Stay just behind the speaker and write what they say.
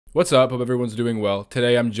What's up? Hope everyone's doing well.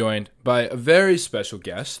 Today I'm joined by a very special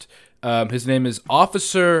guest. His name is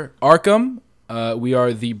Officer Arqum. We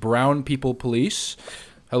are the Brown People Police.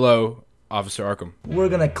 Hello, Officer Arqum. We're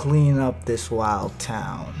gonna clean up this wild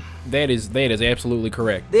town. That is absolutely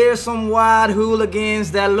correct. There's some wild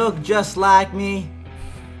hooligans that look just like me,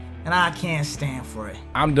 and I can't stand for it.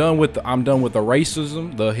 I'm done with the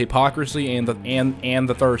racism, the hypocrisy, and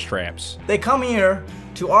the thirst traps. They come here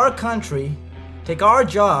to our country, take our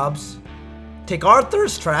jobs, take our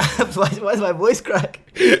thirst traps. Why does my voice crack?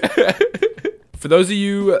 For those of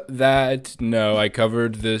you that know, I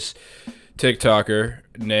covered this TikToker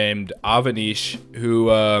named Avanish, who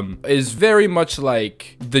is very much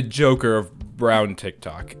like the Joker of brown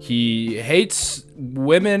TikTok. He hates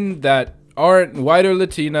women that aren't white or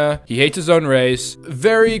Latina. He hates his own race.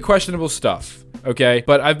 Very questionable stuff. Okay,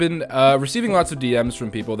 but I've been receiving lots of DMs from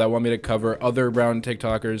people that want me to cover other brown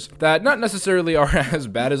TikTokers that not necessarily are as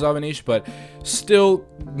bad as Avanish, but still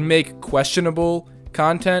make questionable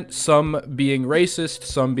content, some being racist,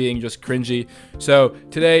 some being just cringy. So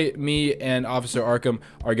today, me and Officer Arqum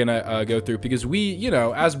are gonna go through, because we, you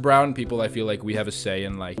know, as brown people, I feel like we have a say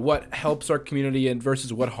in like what helps our community and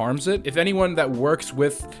versus what harms it. If anyone that works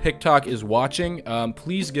with TikTok is watching,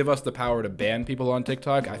 please give us the power to ban people on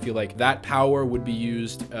TikTok. I feel like that power would be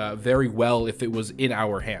used very well if it was in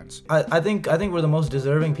our hands. I think we're the most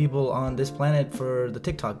deserving people on this planet for the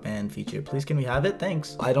TikTok ban feature. Please, can we have it?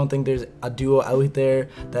 Thanks. I don't think there's a duo out there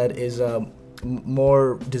that is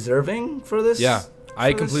more deserving for this. Yeah,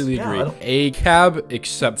 I completely agree. A cab,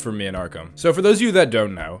 except for me and Arqum. So for those of you that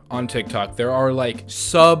don't know, on TikTok, there are like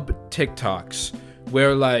sub TikToks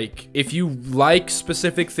where like if you like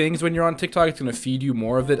specific things when you're on TikTok, it's gonna feed you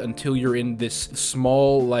more of it until you're in this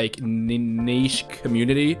small like niche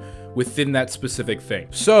community within that specific thing.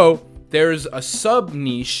 So there's a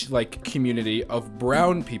sub-niche like community of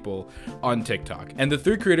brown people on TikTok. And the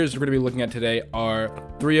three creators we're gonna be looking at today are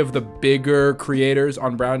three of the bigger creators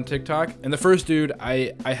on brown TikTok. And the first dude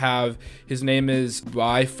I have, his name is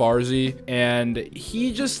Farzy, and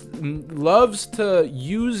he just loves to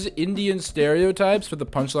use Indian stereotypes for the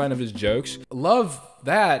punchline of his jokes. Love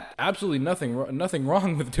that. Absolutely nothing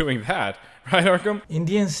wrong with doing that. Right, Arqum?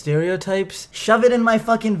 Indian stereotypes? Shove it in my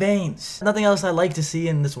fucking veins. Nothing else I like to see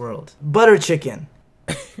in this world. Butter chicken.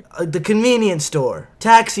 The convenience store.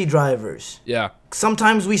 Taxi drivers. Yeah.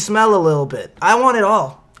 Sometimes we smell a little bit. I want it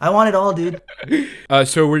all. I want it all, dude.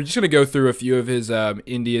 So we're just gonna go through a few of his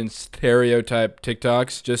Indian stereotype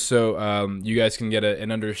TikToks, just so you guys can get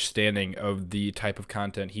an understanding of the type of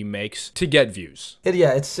content he makes to get views.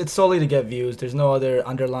 Yeah, it's solely to get views. There's no other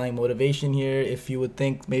underlying motivation here. If you would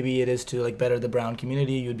think maybe it is to like better the brown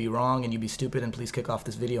community, you'd be wrong and you'd be stupid. And please kick off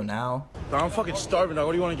this video now. Bro, I'm fucking starving, dog.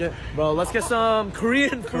 What do you want to get? Bro, let's get some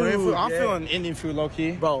Korean food. I'm feeling Indian food,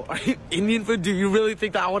 low-key. Bro, Indian food? Do you really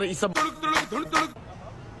think that I want to eat some?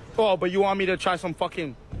 Oh, but you want me to try some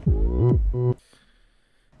fucking...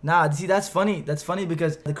 Nah, see, that's funny. That's funny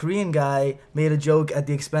because the Korean guy made a joke at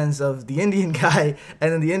the expense of the Indian guy,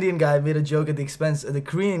 and then the Indian guy made a joke at the expense of the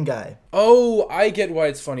Korean guy. Oh, I get why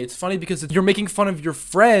it's funny. It's funny because you're making fun of your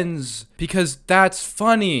friends, because that's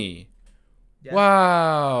funny. Yeah.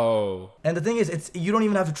 Wow. And the thing is, you don't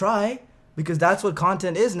even have to try. Because that's what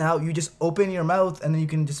content is now. You just open your mouth and then you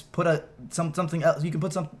can just put something else. You can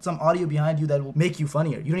put some audio behind you that will make you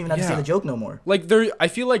funnier. You don't even have to say the joke no more. Like I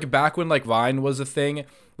feel like back when like Vine was a thing,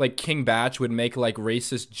 like King Batch would make like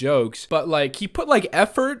racist jokes, but like he put like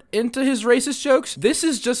effort into his racist jokes. This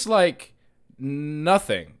is just like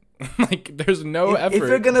nothing. Like there's no effort. If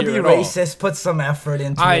you're gonna be racist, put some effort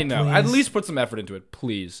into it. I know. Please. At least put some effort into it,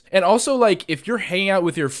 please. And also, like, if you're hanging out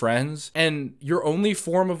with your friends and your only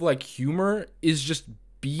form of like humor is just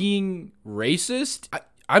being racist,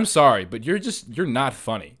 I'm sorry, but you're not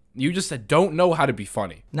funny. You just don't know how to be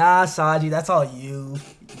funny. Nah, Saji, that's all you.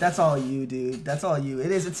 That's all you, dude. That's all you.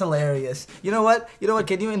 It's hilarious. You know what?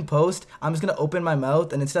 Can you in post, I'm just gonna open my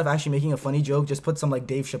mouth and instead of actually making a funny joke, just put some like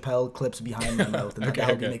Dave Chappelle clips behind my mouth and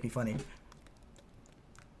that'll make me funny.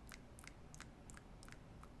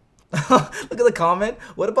 Look at the comment.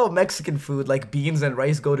 What about Mexican food? Like beans and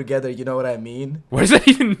rice go together, you know what I mean? What does that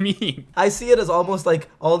even mean? I see it as almost like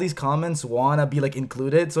all these comments wanna be like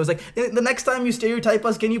included. So it's like, the next time you stereotype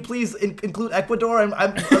us, can you please include Ecuador?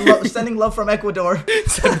 I'm sending love from Ecuador.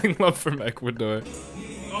 Sending love from Ecuador. Let's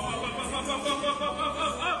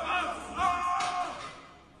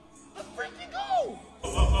freaking go!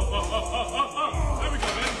 There we go,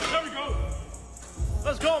 man. There we go.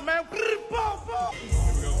 Let's go, man.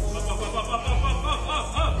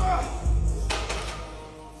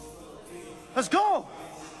 Let's go!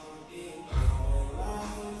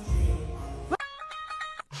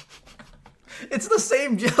 It's the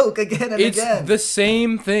same joke again and It's again. the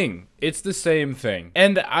same thing. It's the same thing.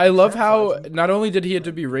 And I love how not only did he have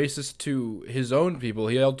to be racist to his own people,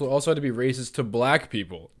 he also had to be racist to black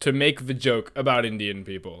people to make the joke about Indian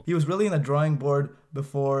people. He was really in the drawing board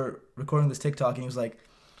before recording this TikTok, and he was like,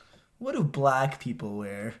 what do black people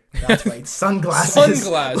wear? That's right, sunglasses.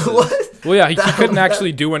 Sunglasses. What? Well, yeah, he couldn't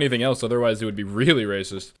actually do anything else, otherwise it would be really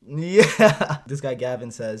racist. Yeah. This guy Gavin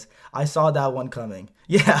says, I saw that one coming.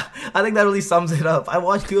 Yeah, I think that really sums it up. I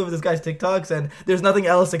watched 2 of this guy's TikToks, and there's nothing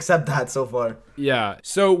else except that so far. Yeah.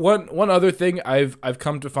 So one other thing I've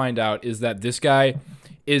come to find out is that this guy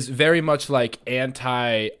is very much like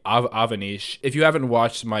anti-Avanish. If you haven't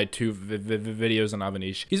watched my 2 videos on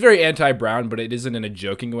Avanish, he's very anti-brown, but it isn't in a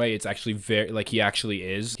joking way. It's actually very, like, he actually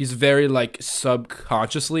is. He's very, like,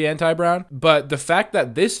 subconsciously anti-brown. But the fact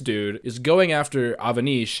that this dude is going after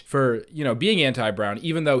Avanish for, you know, being anti-brown,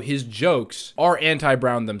 even though his jokes are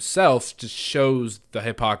anti-brown themselves, just shows the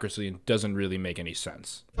hypocrisy and doesn't really make any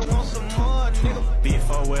sense.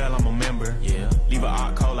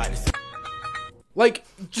 Like,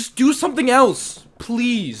 just do something else,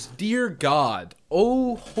 please, dear God.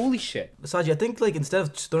 Oh, holy shit. Saji, I think, like, instead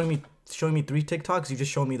of showing me 3 TikToks, you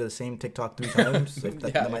just showed me the same TikTok 3 times.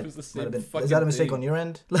 Like, Yeah, it was the same fucking is that a mistake thing. on your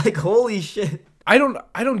end? Like, holy shit. I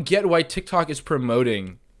don't get why TikTok is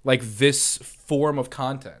promoting like this form of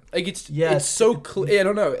content. Like it's so clear. I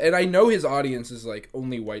don't know. And I know his audience is like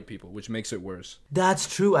only white people, which makes it worse.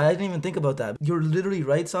 That's true. I didn't even think about that. You're literally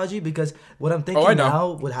right, Saji, because what I'm thinking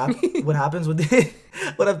now, what happens with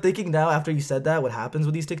what I'm thinking now after you said that, what happens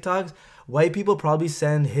with these TikToks, white people probably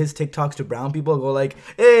send his TikToks to brown people and go like,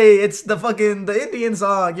 hey, it's the Indian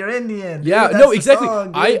song. You're Indian. Yeah, dude, no, exactly.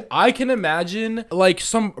 Song, I can imagine like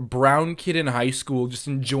some brown kid in high school just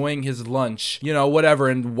enjoying his lunch, you know, whatever,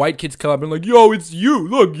 and white kids come up and like, yo, it's you.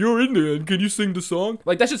 Look, you're Indian. Can you sing the song?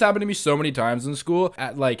 Like that's just happened to me so many times in school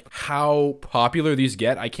at like how popular these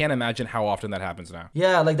get. I can't imagine how often that happens now.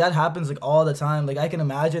 Yeah, like that happens like all the time. Like I can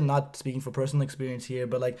imagine, not speaking for personal experience here,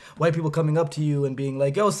 but like white people coming up to you and being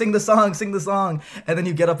like, yo, sing the song, and then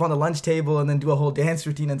you get up on the lunch table and then do a whole dance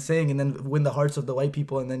routine and sing and then win the hearts of the white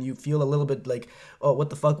people, and then you feel a little bit like, oh,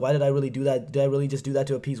 what the fuck, why did I really do that? Did I really just do that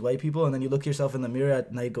to appease white people? And then you look yourself in the mirror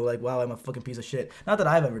at night, go like, wow, I'm a fucking piece of shit. Not that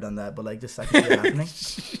I've ever done that, but like just I can see it happening.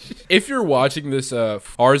 If you're watching this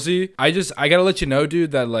Farzy, I gotta let you know,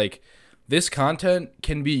 dude, that like this content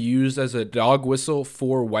can be used as a dog whistle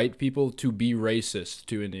for white people to be racist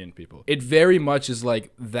to Indian people. It very much is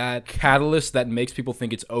like that catalyst that makes people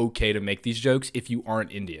think it's okay to make these jokes if you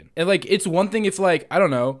aren't Indian. And like, it's one thing if like, I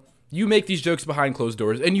don't know, you make these jokes behind closed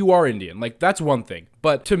doors and you are Indian. Like, that's one thing.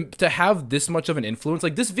 But to have this much of an influence,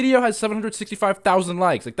 like this video has 765,000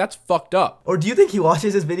 likes. Like, that's fucked up. Or do you think he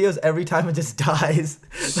watches his videos every time it just dies?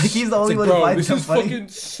 Like he's the only one who finds them funny. This is fucking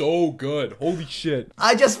so good. Holy shit.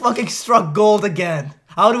 I just fucking struck gold again.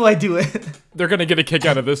 How do I do it? They're gonna get a kick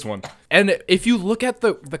out of this one. And if you look at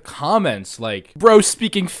the comments, like, bro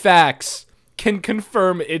speaking facts can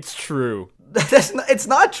confirm it's true. It's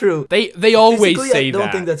not true. They always say I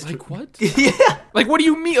don't think that's like, true. what? Yeah. Like, what do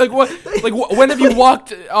you mean? Like, what? Like, when have you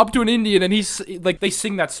walked up to an Indian and he's like, they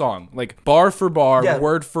sing that song, like bar for bar,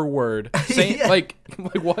 word for word, saying like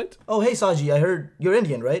what? Oh, hey Saji, I heard you're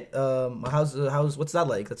Indian, right? What's that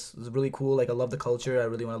like? That's really cool. Like, I love the culture. I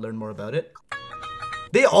really want to learn more about it.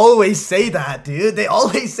 They always say that, dude. They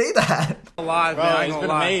always say that. Alive, bro, man. it's been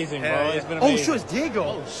amazing, bro. It's been amazing. Oh, sure, it's Diego.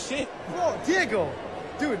 Oh, shit. Bro, Diego.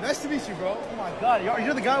 Dude, nice to meet you, bro. Oh, my God.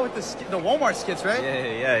 You're the guy with the Walmart skits, right?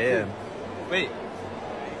 Yeah. Wait.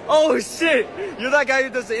 Oh, shit. You're that guy who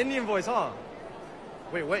does the Indian voice, huh?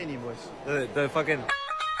 Wait, what Indian voice? The fucking...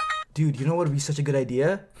 Dude, you know what would be such a good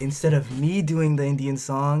idea? Instead of me doing the Indian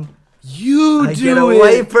song, I get a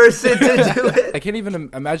white person to do it. I can't even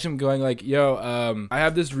imagine him going like, yo, I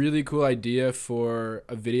have this really cool idea for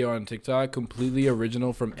a video on TikTok, completely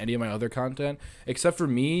original from any of my other content, except for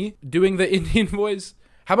me doing the Indian voice.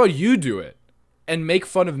 How about you do it and make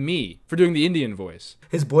fun of me for doing the Indian voice?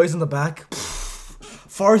 His boys in the back.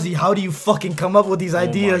 Farzy, how do you fucking come up with these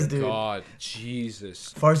ideas, dude? Oh my God,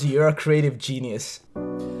 Jesus. Farzy, you're a creative genius.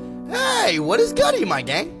 Hey, what is goody, my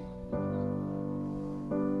gang?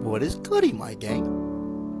 What is goody, my gang?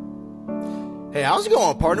 Hey, how's it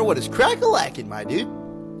going, partner? What is crack-a-lackin', my dude?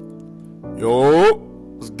 Yo,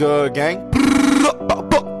 what's good, gang?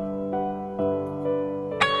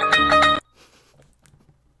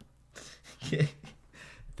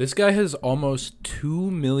 This guy has almost 2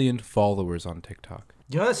 million followers on TikTok.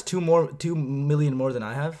 You know that's 2 million more than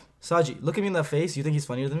I have? Saji, look at me in the face. You think he's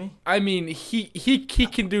funnier than me? I mean, he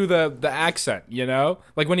can do the accent, you know?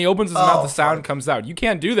 Like when he opens his mouth, the sound comes out. You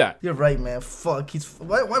can't do that. You're right, man. Fuck.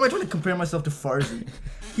 Why am I trying to compare myself to Farzy?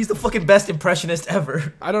 He's the fucking best impressionist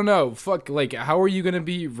ever. I don't know. Fuck, like, how are you gonna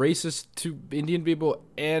be racist to Indian people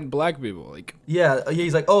and black people? Like, yeah,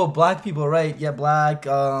 he's like, oh, black people, right? Yeah, black.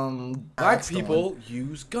 Black people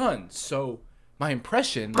use guns, so my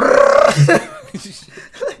impression.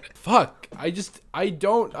 Fuck, I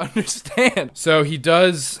don't understand. So he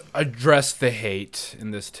does address the hate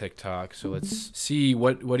in this TikTok. So let's see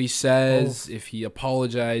what he says, if he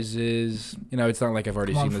apologizes. You know, it's not like I've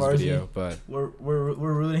already seen this Farzy. video, but We're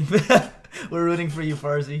rooting we're rooting for you,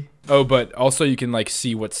 Farzy. oh, but also you can like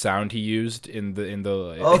see what sound he used in the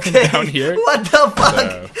Okay. down here. What the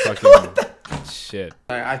fuck? So, fucking shit.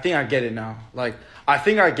 I think I get it now. Like, I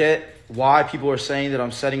think I get why people are saying that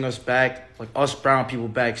I'm setting us back, like us brown people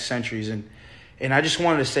back centuries. And I just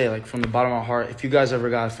wanted to say, like, from the bottom of my heart, if you guys ever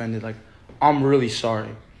got offended, like, I'm really sorry.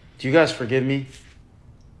 Do you guys forgive me?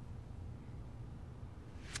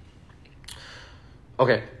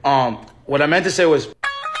 Okay, what I meant to say was...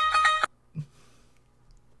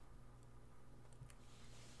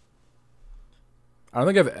 I don't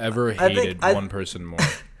think I've ever hated one person more.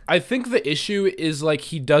 I think the issue is like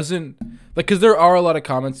he doesn't like, because there are a lot of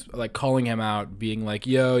comments like calling him out, being like,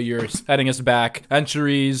 yo, you're setting us back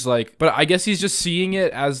centuries, like, but I guess he's just seeing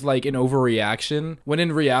it as like an overreaction, when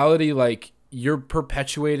in reality, like, you're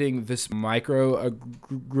perpetuating this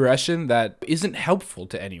microaggression that isn't helpful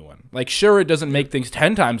to anyone. Like, sure, it doesn't make things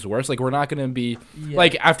 10 times worse. Like, we're not going to be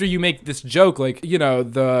like, after you make this joke, like, you know,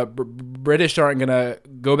 the British aren't going to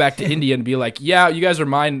go back to India and be like, yeah, you guys are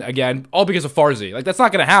mine again, all because of Farzy. Like, that's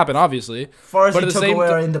not going to happen, obviously. Farzy took away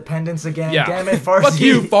our independence again. Yeah. Damn it, Farzy. Fuck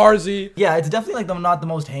you, Farzy. Yeah, it's definitely like not the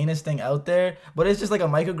most heinous thing out there, but it's just like a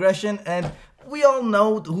microaggression, and we all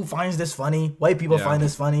know who finds this funny. White people find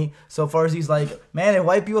this funny. So Farzi's like, man, if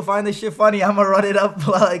white people find this shit funny, I'm gonna run it up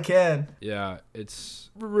while I can. Yeah,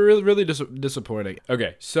 it's really disappointing.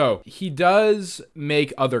 Okay, so he does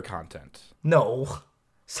make other content. No.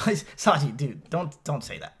 Saji, dude, don't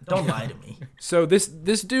say that. Don't lie to me. So this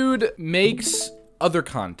dude makes other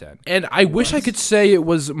content, and I wish I could say it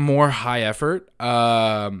was more high effort,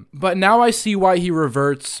 but now I see why he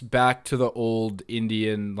reverts back to the old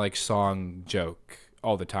Indian like song joke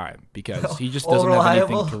all the time, because he just doesn't have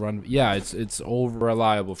anything to run. Yeah, it's all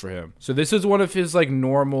reliable for him. So this is one of his like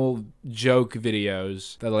normal joke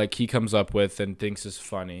videos that like he comes up with and thinks is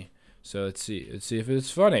funny. So let's see if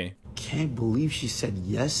it's funny. Can't believe she said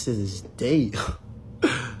yes to this date.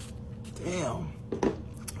 Damn.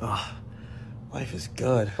 Life is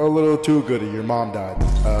good. A little too good. Your mom died.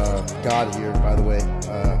 God here, by the way.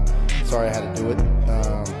 Sorry I had to do it.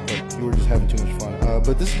 But you were just having too much fun.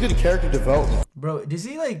 But this is good character development. Bro,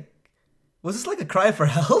 was this like a cry for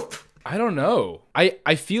help? I don't know.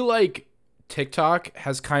 I feel like TikTok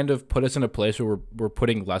has kind of put us in a place where we're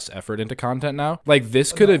putting less effort into content now. Like,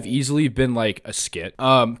 this could have easily been like a skit.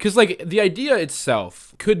 Because like the idea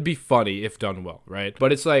itself could be funny if done well, right?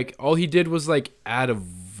 But it's like all he did was like add a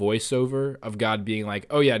voiceover of God being like,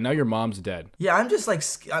 oh yeah, now your mom's dead. Yeah, I'm just like,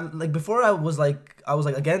 before I was like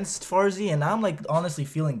against Farzy, and now I'm like honestly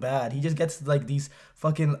feeling bad. He just gets like these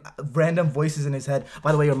fucking random voices in his head.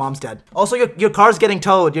 By the way, your mom's dead. Also, your car's getting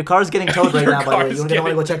towed. Your car's getting towed right now, by the way. You don't want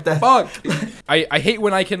to go check that? Fuck. I hate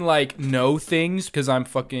when I can like know things because I'm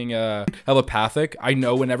fucking telepathic. I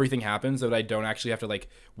know when everything happens, that I don't actually have to like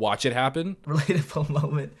watch it happen. Relatable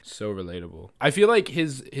moment. So relatable. I feel like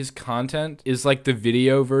his content is like the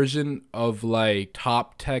video version of like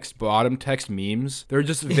top text, bottom text memes. They're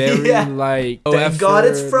just very like, oh, thank God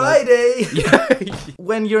it's Friday. Like, yeah.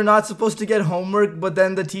 When you're not supposed to get homework, but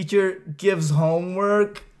then the teacher gives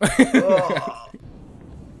homework. Oh.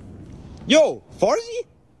 Yo, Farzy?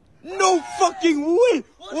 No fucking way!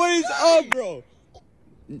 What is up, bro?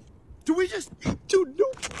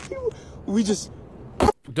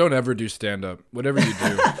 Don't ever do stand-up. Whatever you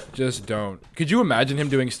do, just don't. Could you imagine him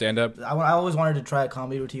doing stand-up? I always wanted to try a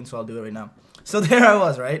comedy routine, so I'll do it right now. So there I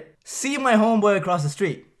was, right? See my homeboy across the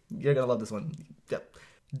street. You're gonna love this one. Yep.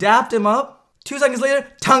 Dapped him up. 2 seconds later,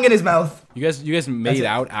 tongue in his mouth. You guys made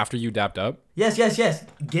out after you dapped up? Yes.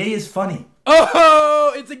 Gay is funny.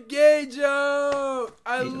 Oh, it's a gay joke.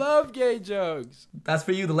 I love gay jokes. That's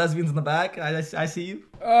for you, the lesbians in the back. I see you.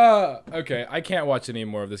 Okay. I can't watch any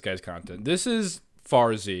more of this guy's content. This is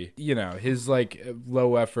Farzy. You know, his like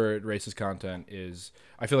low effort racist content is,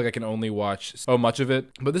 I feel like I can only watch so much of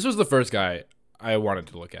it. But this was the first guy I wanted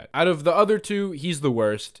to look at. Out of the other two, he's the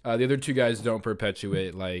worst. The other two guys don't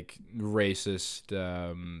perpetuate like racist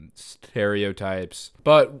stereotypes.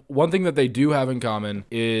 But one thing that they do have in common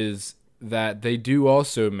is that they do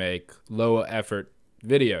also make low effort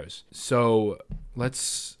videos. So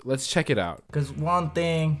let's check it out. Because one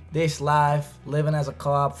thing this life, living as a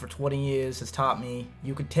cop for 20 years, has taught me,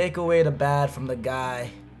 you could take away the bad from the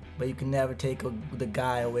guy, but you can never take the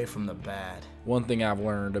guy away from the bad. One thing I've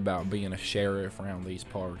learned about being a sheriff around these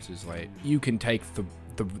parts is like, you can take the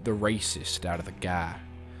racist out of the guy,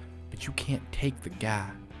 but you can't take the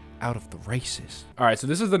guy out of the racist. All right, so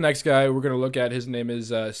this is the next guy we're gonna look at. His name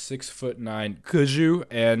is 6'9" Guju,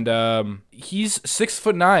 and he's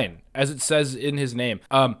 6'9", as it says in his name.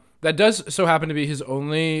 That does so happen to be his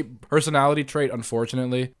only personality trait,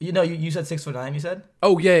 unfortunately. You know, you said 6'9", you said?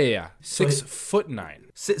 Oh, yeah. 6'9".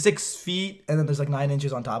 6 feet, and then there's like 9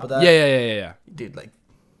 inches on top of that? Yeah. Dude, like,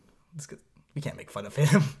 we can't make fun of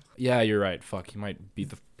him. Yeah, you're right. Fuck, he might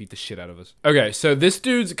beat the shit out of us. Okay, so this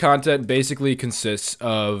dude's content basically consists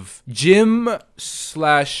of gym /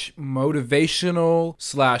 motivational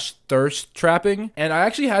 / thirst trapping. And I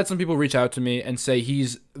actually had some people reach out to me and say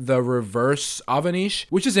he's the reverse Avanish,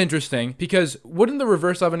 which is interesting because wouldn't the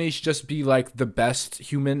reverse Avanish just be like the best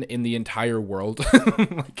human in the entire world?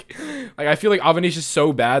 like I feel like Avanish is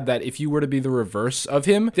so bad that if you were to be the reverse of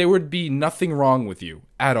him, there would be nothing wrong with you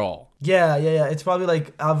at all. Yeah. It's probably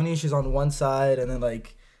like Avanish is on one side and then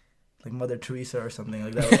like Mother Teresa or something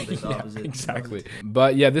like that would be the opposite. Exactly.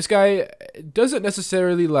 But yeah, this guy doesn't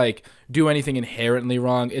necessarily like do anything inherently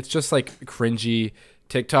wrong. It's just like cringy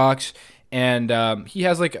TikToks. And he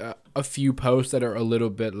has like a few posts that are a little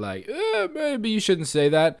bit like, maybe you shouldn't say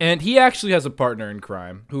that. And he actually has a partner in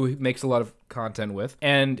crime who he makes a lot of content with.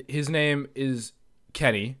 And his name is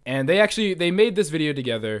Kenny, and they made this video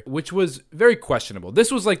together, which was very questionable. This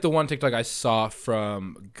was like the one TikTok I saw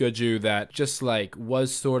from Guju that just like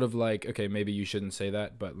was sort of like, okay, maybe you shouldn't say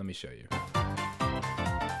that, but let me show you.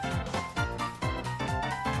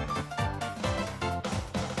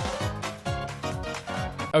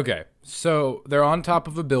 Okay, so they're on top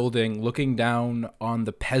of a building looking down on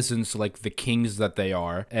the peasants like the kings that they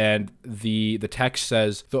are. And the text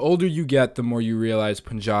says, the older you get, the more you realize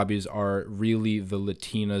Punjabis are really the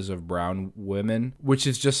Latinas of brown women. Which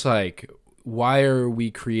is just like, why are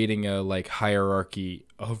we creating a like hierarchy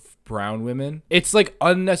of brown women? It's like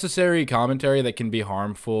unnecessary commentary that can be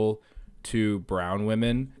harmful to brown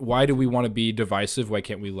women. Why do we want to be divisive? Why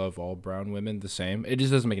can't we love all brown women the same? It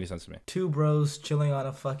just doesn't make any sense to me. Two bros chilling on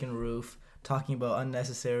a fucking roof talking about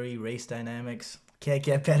unnecessary race dynamics. Can't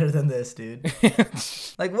get better than this, dude.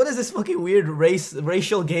 Like, what is this fucking weird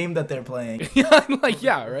racial game that they're playing? Like,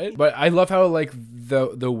 yeah, right? But I love how like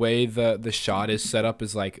the way the shot is set up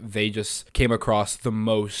is like they just came across the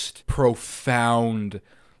most profound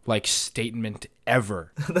like statement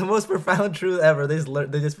ever. The most profound truth ever. They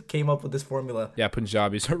just came up with this formula. Yeah,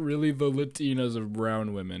 Punjabis are really the Latinas of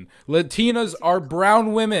brown women. Latinas are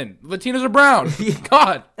brown women. Latinas are brown.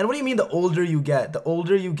 God. And what do you mean the older you get? The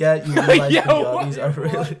older you get, you realize Punjabis are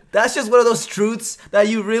really... That's just one of those truths that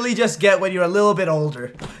you really just get when you're a little bit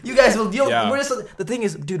older. You guys will deal... Yeah. The thing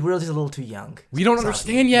is, dude, we're just a little too young. We don't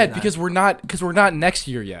understand yet because we're not next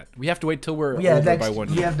year yet. We have to wait till we're older by 1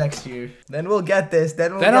 year. We have next year. Then we'll get this.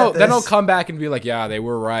 Then I'll come back and be like, yeah, they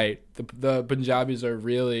were right. The Punjabis are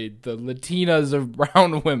really the Latinas of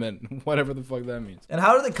brown women, whatever the fuck that means. And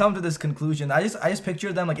how do they come to this conclusion? I just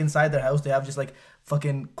picture them like inside their house. They have just like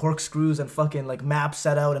fucking corkscrews and fucking like maps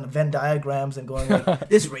set out and Venn diagrams and going like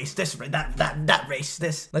this race, that race,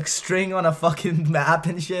 this like string on a fucking map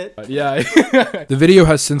and shit. Yeah. The video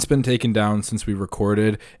has since been taken down since we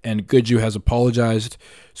recorded, and Guju has apologized.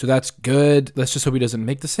 So that's good. Let's just hope he doesn't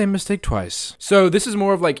make the same mistake twice. So this is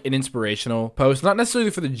more of like an inspirational post, not necessarily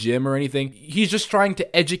for the gym or anything. He's just trying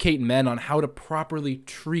to educate men on how to properly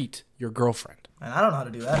treat your girlfriend. And I don't know how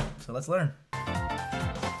to do that, so let's learn.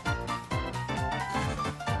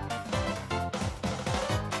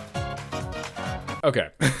 Okay,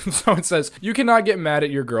 so it says, you cannot get mad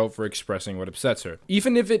at your girl for expressing what upsets her.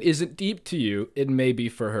 Even if it isn't deep to you, it may be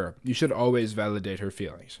for her. You should always validate her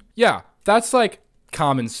feelings. Yeah, that's like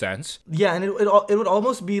common sense. Yeah, and it would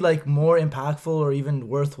almost be like more impactful or even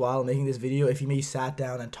worthwhile making this video if he maybe sat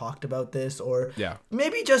down and talked about this, or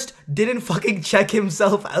maybe just didn't fucking check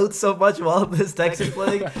himself out so much while this text is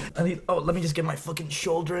playing. And let me just get my fucking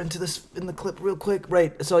shoulder in the clip real quick.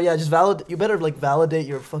 Right. So yeah, just you better like validate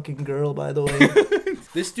your fucking girl, by the way.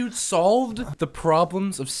 This dude solved the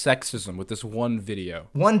problems of sexism with this one video.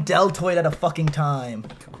 One deltoid at a fucking time.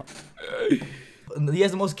 he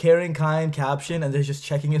has the most caring, kind caption, and they're just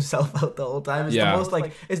checking himself out the whole time. It's Yeah. the most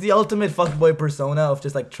like it's the ultimate fuckboy persona of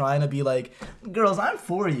just like trying to be like, girls, I'm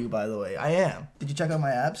for you. By the way, I am. Did you check out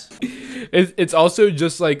my abs? It's also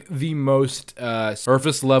just like the most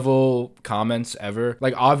surface level comments ever.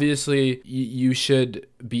 Like obviously you should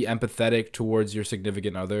be empathetic towards your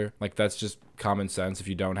significant other. Like that's just common sense. If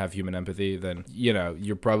you don't have human empathy, then you know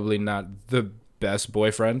you're probably not the best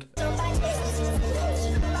boyfriend.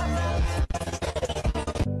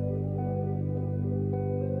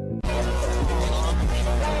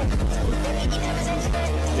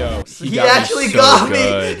 Yo, He actually got me.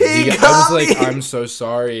 He I got was like, me. I'm so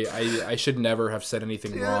sorry. I should never have said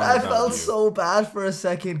anything Dude, wrong. I about felt you. so bad for a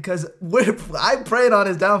second because I prayed on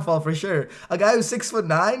his downfall for sure. A guy who's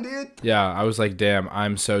 6'9", dude. Yeah, I was like, damn,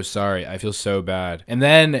 I'm so sorry. I feel so bad. And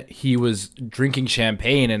then he was drinking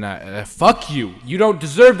champagne, and I fuck you. You don't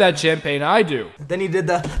deserve that champagne. I do. Then he did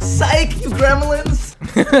the psych, you gremlins.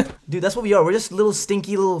 Dude, that's what we are. We're just little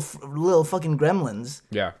stinky little fucking gremlins.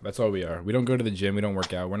 Yeah, that's all we are. We don't go to the gym. We don't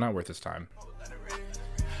work out. We're not worth his time.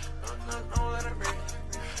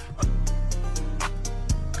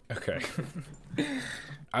 Okay.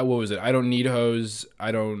 What was it? I don't need hoes.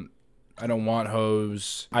 I don't want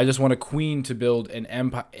hoes. I just want a queen to build an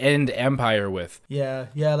empire with. Yeah,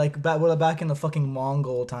 like we're back in the fucking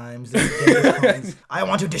Mongol times. I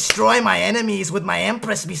want to destroy my enemies with my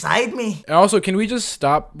empress beside me. And also, can we just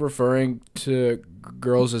stop referring to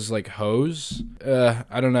girls as like hoes?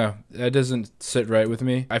 I don't know. That doesn't sit right with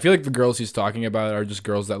me. I feel like the girls he's talking about are just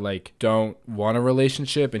girls that like don't want a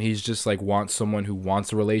relationship, and he's just like wants someone who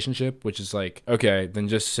wants a relationship, which is like, okay, then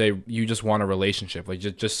just say you just want a relationship. Like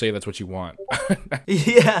just say that's what you want.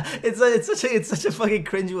 Yeah, it's such a fucking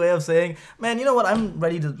cringy way of saying, man, you know what? I'm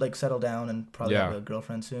ready to like settle down and probably have a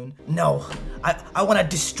girlfriend soon. No, I want to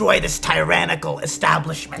destroy this tyrannical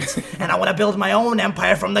establishment, and I want to build my own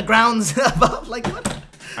empire from the grounds up. Like what?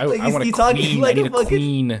 I Like, want a he's talking queen. like I need a a fucking-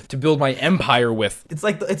 queen to build my empire with. It's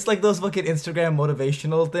like those fucking Instagram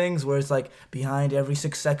motivational things where it's like behind every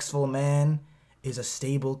successful man is a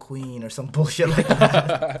stable queen or some bullshit like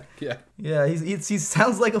that. Yeah. Yeah, he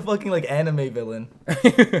sounds like a fucking like anime villain.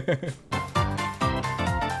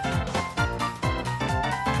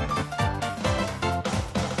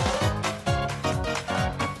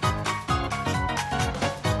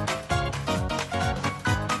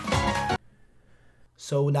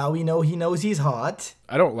 So now we know he knows he's hot.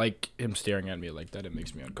 I don't like him staring at me like that. It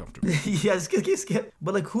makes me uncomfortable. Yeah,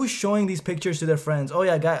 but like, who's showing these pictures to their friends? Oh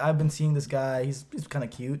yeah, I've been seeing this guy. He's kind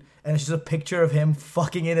of cute, and it's just a picture of him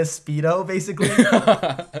fucking in his Speedo, basically.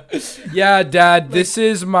 Yeah, Dad, this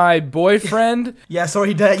is my boyfriend. Yeah, so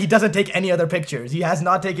he doesn't take any other pictures. He has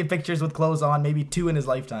not taken pictures with clothes on, maybe 2 in his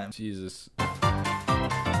lifetime. Jesus.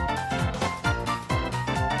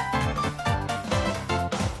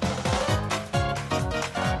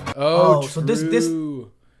 Oh, so this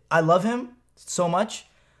true. I love him so much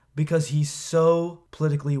because he's so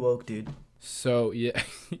politically woke, dude. So yeah.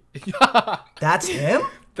 That's him?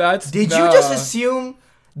 Did you nah. just assume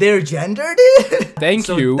their gender, dude? Thank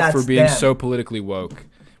So you that's for being them. so politically woke.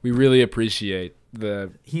 We really appreciate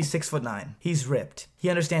the. He's 6'9". He's ripped. He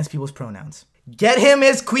understands people's pronouns. Get him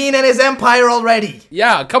his queen and his empire already.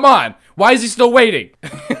 Yeah, come on. Why is he still waiting?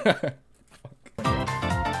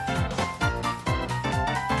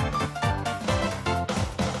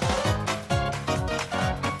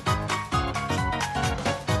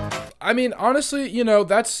 I mean, honestly, you know,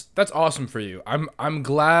 that's awesome for you. I'm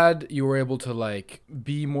glad you were able to like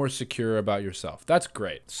be more secure about yourself. That's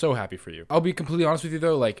great. So happy for you. I'll be completely honest with you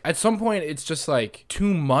though, like at some point it's just like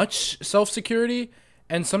too much self-security,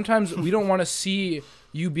 and sometimes we don't want to see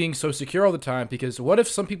you being so secure all the time, because what if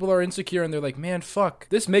some people are insecure and they're like, man, fuck,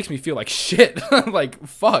 this makes me feel like shit. Like,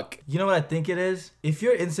 fuck. You know what I think it is? If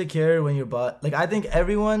you're insecure when you're like, I think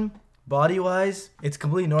everyone, body-wise, it's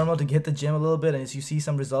completely normal to hit the gym a little bit and you see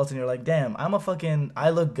some results and you're like, damn, I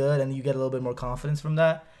look good, and you get a little bit more confidence from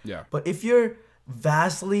that. Yeah. But if you're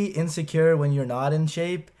vastly insecure when you're not in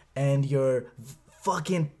shape and you're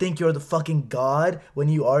fucking think you're the fucking god when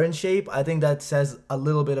you are in shape, I think that says a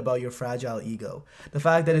little bit about your fragile ego. The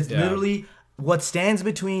fact that it's literally what stands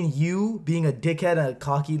between you being a dickhead and a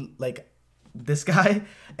cocky like this guy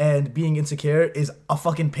and being insecure is a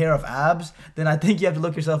fucking pair of abs. Then I think you have to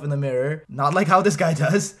look yourself in the mirror, not like how this guy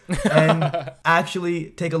does, and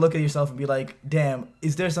actually take a look at yourself and be like, damn,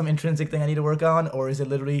 is there some intrinsic thing I need to work on, or is it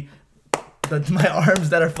literally my arms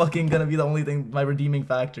that are fucking gonna be the only thing, my redeeming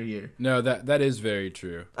factor here. No, that is very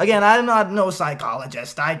true. Again, I'm not no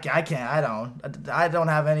psychologist. I don't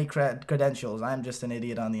have any credentials. I'm just an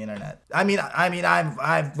idiot on the internet.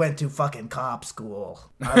 I went to fucking cop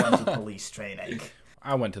school. I went to police training.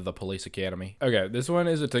 I went to the police academy. Okay, this one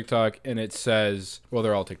is a TikTok, and it says, well,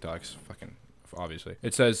 they're all TikToks, fucking obviously.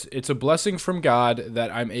 It says, it's a blessing from God that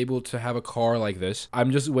I'm able to have a car like this. I'm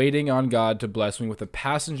just waiting on God to bless me with a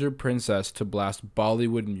passenger princess to blast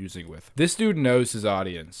Bollywood music with. This dude knows his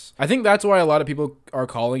audience. I think that's why a lot of people are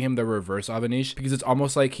calling him the reverse Avanish, because it's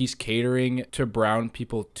almost like he's catering to brown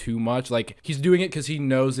people too much. Like, he's doing it because he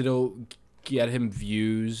knows it'll get him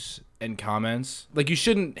views and comments. Like, you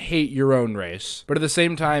shouldn't hate your own race, but at the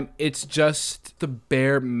same time, it's just the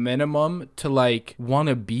bare minimum to like want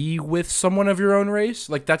to be with someone of your own race.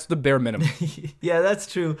 Like, that's the bare minimum. Yeah,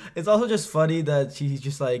 that's true. It's also just funny that he's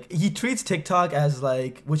just like, he treats TikTok as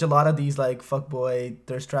like, which a lot of these like fuckboy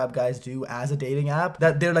thirst trap guys do, as a dating app,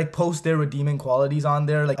 that they're like post their redeeming qualities on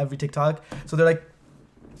there, like every TikTok. So they're like,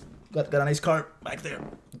 got a nice car back there,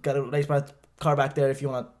 got a nice car back there if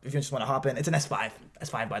you just want to hop in. It's an S5.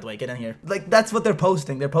 S5, by the way, get in here. Like, that's what they're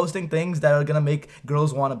posting. They're posting things that are gonna make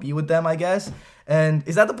girls want to be with them, I guess. And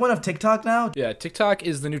is that the point of TikTok now? Yeah, TikTok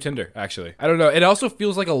is the new Tinder, actually. I don't know. It also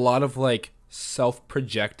feels like a lot of like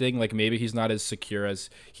self-projecting. Like, maybe he's not as secure as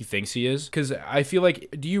he thinks he is. Because I feel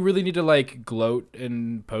like, do you really need to like gloat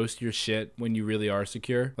and post your shit when you really are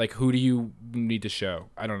secure? Like, who do you need to show?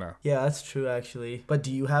 I don't know. Yeah, that's true, actually. But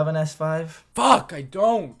do you have an S5? Fuck, I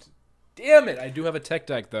don't. Damn it. I do have a tech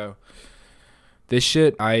deck, though. This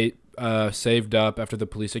shit, I saved up after the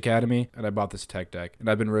police academy, and I bought this tech deck, and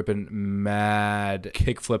I've been ripping mad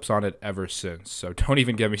kickflips on it ever since. So don't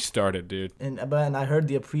even get me started, dude. And I heard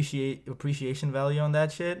the appreciation value on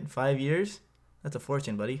that shit. 5 years? That's a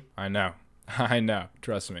fortune, buddy. I know. I know.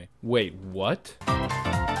 Trust me. Wait, what?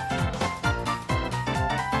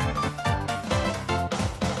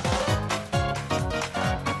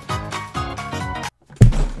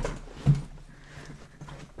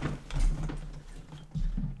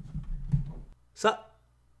 So,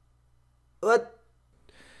 what?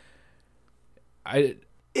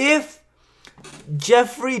 If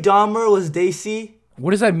Jeffrey Dahmer was Daisy... What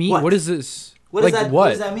does that mean? What is this? What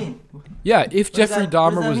does that mean? Yeah, if Jeffrey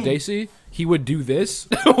Dahmer was Daisy, he would do this?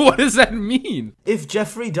 What does that mean? If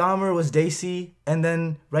Jeffrey Dahmer was Daisy, and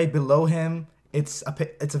then right below him, it's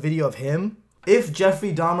a video of him. If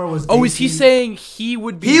Jeffrey Dahmer was Daisy... Oh, is he saying he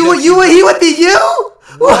would be... He would be you?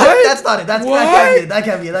 What? That's not it. That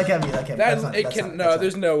can't be it. No,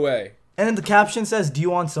 there's no way. And then the caption says, do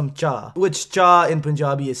you want some cha? Which cha in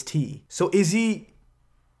Punjabi is tea. So is he...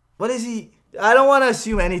 What is he... I don't want to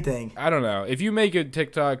assume anything. I don't know. If you make a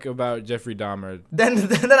TikTok about Jeffrey Dahmer... Then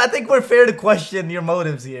I think we're fair to question your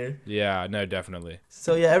motives here. Yeah, no, definitely.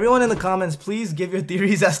 So yeah, everyone in the comments, please give your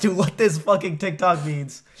theories as to what this fucking TikTok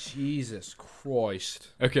means. Jesus Christ.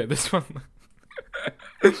 Okay, this one...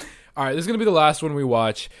 All right, this is going to be the last one we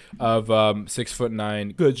watch of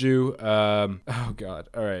 6'9" Guju. Oh, God.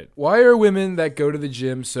 All right. Why are women that go to the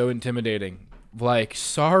gym so intimidating? Like,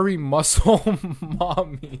 sorry, muscle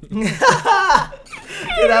mommy. Dude,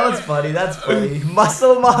 that was funny. That's funny.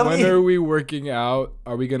 Muscle mommy. When are we working out?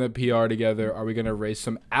 Are we going to PR together? Are we going to raise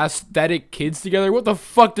some aesthetic kids together? What the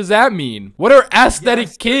fuck does that mean? What are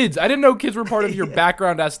aesthetic kids? I didn't know kids were part of your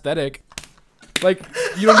background aesthetic. Like,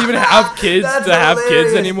 you don't even have kids to have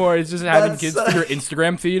kids anymore. It's just having kids for your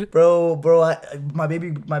Instagram feed. Bro, my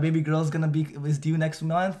baby girl's is due next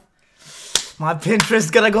month. My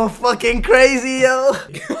Pinterest's gonna go fucking crazy, yo.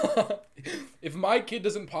 If my kid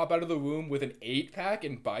doesn't pop out of the womb with an 8-pack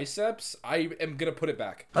and biceps, I am gonna put it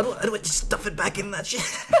back. How do I just stuff it back in that shit?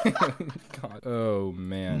 God. Oh,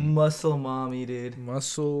 man. Muscle mommy, dude.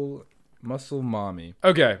 Muscle mommy.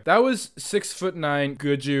 Okay, that was 6'9"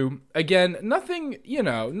 Guju. Again,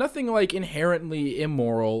 nothing like inherently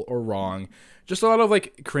immoral or wrong. Just a lot of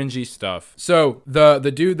like cringy stuff. So the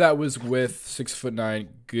dude that was with 6'9"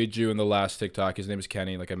 Guju in the last TikTok, his name is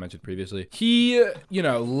Kenny, like I mentioned previously. He,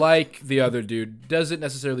 like the other dude, doesn't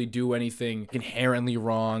necessarily do anything inherently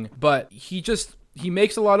wrong, but he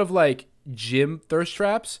makes a lot of like gym thirst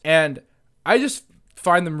traps, and I just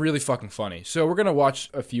find them really fucking funny. So we're gonna watch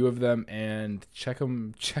a few of them and check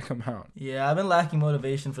them out. Yeah, I've been lacking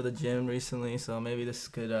motivation for the gym recently, so maybe this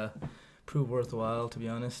could prove worthwhile, to be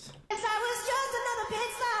honest.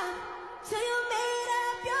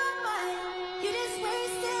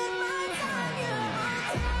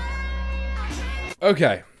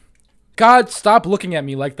 Okay, God, stop looking at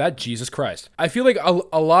me like that, Jesus Christ. I feel like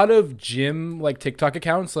a lot of gym like TikTok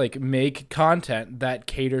accounts like make content that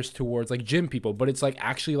caters towards like gym people, but it's like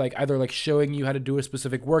actually like either like showing you how to do a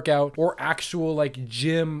specific workout or actual like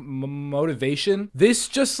gym motivation. This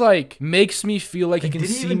just like makes me feel like he can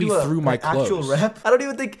see me through my clothes. Actual rep? I don't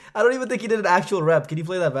even think he did an actual rep. Can you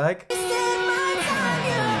play that back?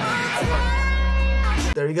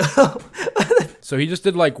 There you go. So he just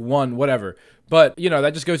did like one, whatever. But, you know,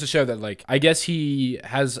 that just goes to show that, like, I guess he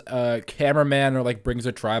has a cameraman or, like, brings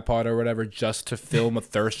a tripod or whatever just to film a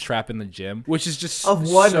thirst trap in the gym, which is just of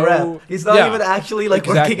one rep. He's not even actually, like,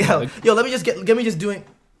 working out. Like, yo, let me just doing...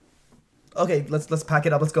 Okay, let's pack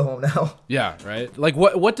it up. Let's go home now. Yeah, right? Like,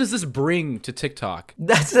 what does this bring to TikTok?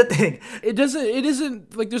 That's the thing. It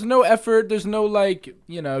isn't, like, there's no effort. There's no, like,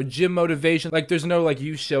 you know, gym motivation. Like, there's no, like,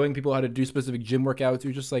 you showing people how to do specific gym workouts.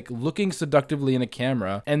 You're just, like, looking seductively in a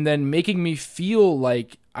camera and then making me feel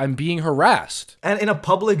like I'm being harassed. And in a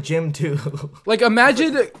public gym, too. Like,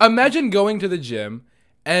 imagine going to the gym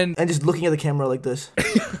and just looking at the camera like this.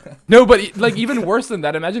 No, but like even worse than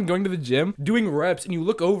that, imagine going to the gym, doing reps, and you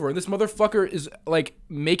look over and this motherfucker is like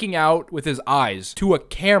making out with his eyes to a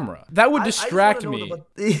camera. That would distract me.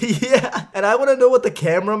 Yeah, and I want to know what the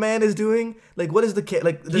cameraman is doing. Like, what is the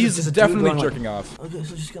he's just definitely jerking off. Okay,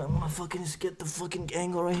 so I'm gonna fucking just get the fucking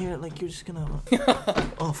angle right here. Like, you're just gonna.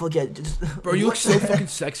 Oh fuck yeah, bro, you look so fucking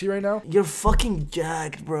sexy right now. You're fucking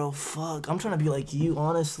jacked, bro. Fuck, I'm trying to be like you,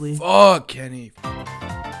 honestly. Fuck, Kenny.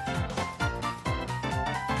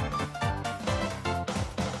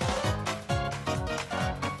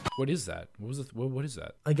 What is that? What is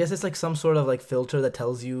that? I guess it's like some sort of like filter that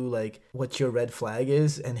tells you like what your red flag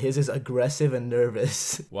is, and his is aggressive and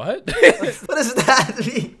nervous. What? What does that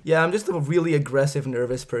mean? Yeah, I'm just a really aggressive,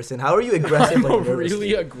 nervous person. How are you aggressive, like nervous?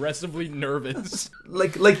 Really aggressively nervous.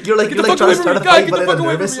 like you're trying to start a fight, but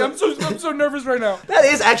nervous. I'm so nervous right now. That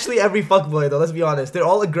is actually every fuckboy though. Let's be honest. They're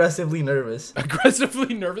all aggressively nervous.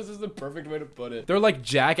 Aggressively nervous is the perfect way to put it. They're like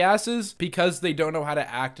jackasses because they don't know how to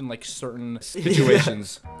act in like certain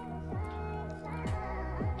situations. Yeah.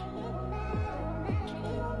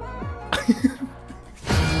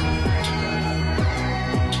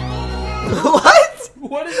 What?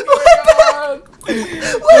 What is going on?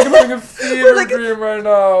 I'm having a fever dream right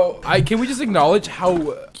now. Can we just acknowledge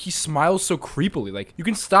how he smiles so creepily? Like, you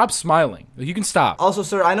can stop smiling. Like, you can stop. Also,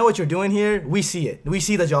 sir, I know what you're doing here. We see it. We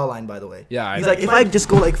see the jawline, by the way. Yeah. He's like, if I just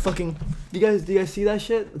go like fucking. Do you guys see that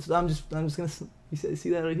shit? I'm just gonna. You see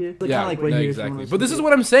that right here? Like, yeah, like right here, exactly. But this is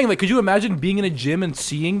what I'm saying. Like, could you imagine being in a gym and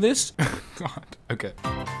seeing this? God. Okay.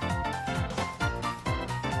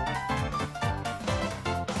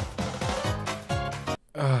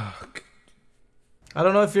 I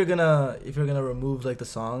don't know if you're gonna remove like the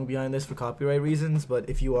song behind this for copyright reasons, but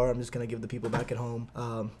if you are, I'm just gonna give the people back at home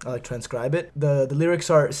I'll like transcribe it. The lyrics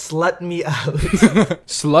are "slut me out."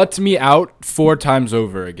 Slut me out 4 times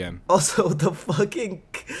over again. Also, the fucking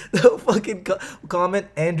comment,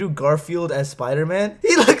 Andrew Garfield as Spider-Man.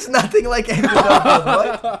 He looks nothing like Andrew Garfield.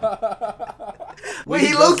 What? Wait,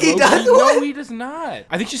 he Loki does? No, he does not.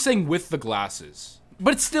 I think she's saying with the glasses.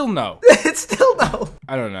 But it's still no. It's still no.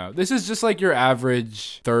 I don't know. This is just like your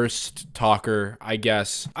average thirst talker, I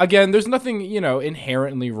guess. Again, there's nothing, you know,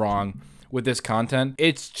 inherently wrong with this content.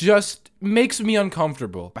 It's just makes me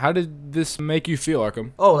uncomfortable. How did this make you feel,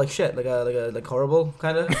 Arqum? Oh, like shit, like horrible,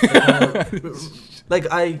 kind of. Like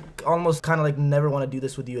I almost kind of like never want to do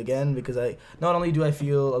this with you again, because I not only do I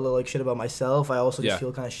feel a little like shit about myself, I also just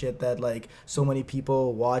feel kind of shit that like so many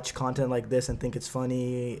people watch content like this and think it's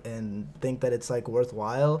funny and think that it's like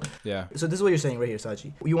worthwhile. Yeah. So this is what you're saying right here,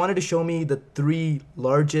 Saji. You wanted to show me the 3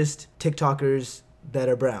 largest TikTokers that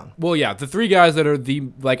are brown. Well, yeah, the 3 guys that are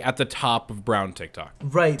like at the top of brown TikTok.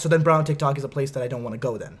 Right. So then brown TikTok is a place that I don't want to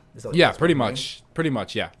go then. Yeah, pretty much. Pretty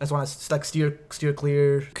much, yeah. I just want to like steer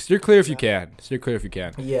clear. Steer clear if you can. Steer clear if you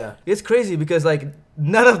can. Yeah. It's crazy because like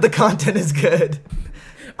none of the content is good.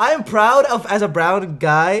 I am proud of, as a brown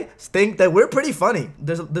guy, think that we're pretty funny.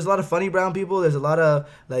 There's a lot of funny brown people. There's a lot of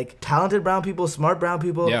like talented brown people, smart brown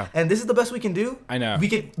people. Yeah. And this is the best we can do. I know.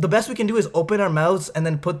 The best we can do is open our mouths and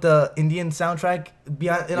then put the Indian soundtrack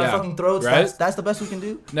behind in our fucking throats. Right? That's the best we can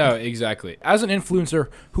do. No, exactly. As an influencer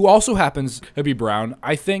who also happens to be brown,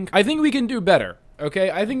 I think we can do better.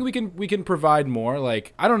 Okay, I think we can provide more.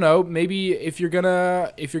 Like, I don't know, maybe if you're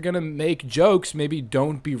gonna make jokes, maybe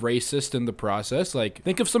don't be racist in the process. Like,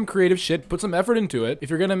 think of some creative shit, put some effort into it.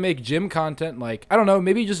 If you're gonna make gym content, like, I don't know,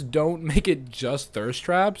 maybe just don't make it just thirst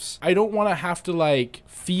traps. I don't want to have to like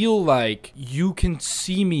feel like you can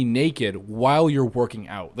see me naked while you're working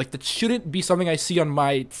out. Like, that shouldn't be something I see on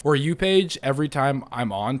my For You page every time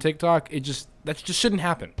I'm on TikTok. that just shouldn't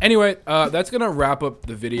happen. Anyway, that's gonna wrap up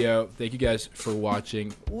the video. Thank you guys for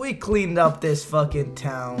watching. We cleaned up this fucking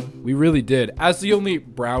town. We really did. As the only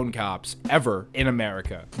brown cops ever in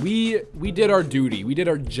America, we did our duty. We did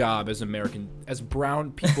our job as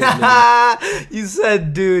brown people. You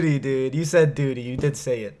said duty, dude. You said duty. You did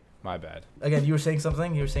say it. My bad. Again, you were saying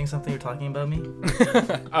something? You were saying something? You're talking about me?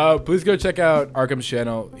 Please go check out Arqum's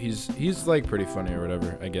channel. He's like pretty funny or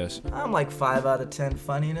whatever, I guess. I'm like 5 out of 10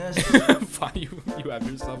 funniness. You have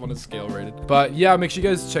yourself on a scale rated. But yeah, make sure you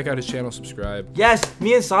guys check out his channel, subscribe. Yes,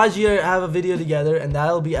 me and Saji have a video together, and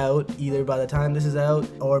that'll be out either by the time this is out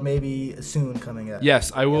or maybe soon coming out.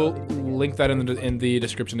 Yes, I will link that in the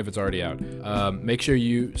description if it's already out. Make sure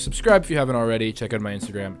you subscribe if you haven't already. Check out my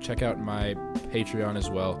Instagram. Check out my Patreon as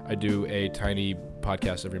well. I do a tiny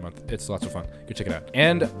podcast every month. It's lots of fun. Go check it out.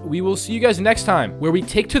 And we will see you guys next time, where we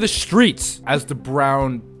take to the streets as the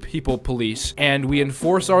brown people police and we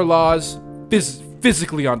enforce our laws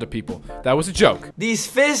physically onto people. That was a joke. These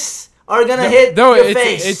fists are gonna hit your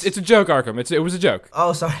face. It's a joke, Arqum. It was a joke.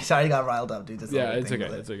 Oh, sorry, I got riled up, dude. That's yeah, it's okay.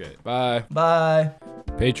 It's okay. Bye. Bye.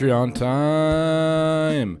 Patreon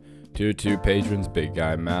time. Tier 2 patrons: Big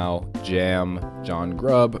Guy Mal, Jam, John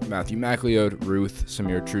Grubb, Matthew MacLeod, Ruth,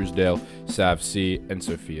 Samir Truesdale, Sav C, and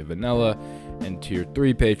Sophia Vanilla. And Tier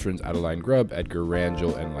 3 patrons: Adeline Grubb, Edgar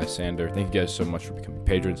Rangel, and Lysander. Thank you guys so much for becoming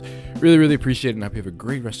patrons. Really, really appreciate it, and I hope you have a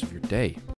great rest of your day.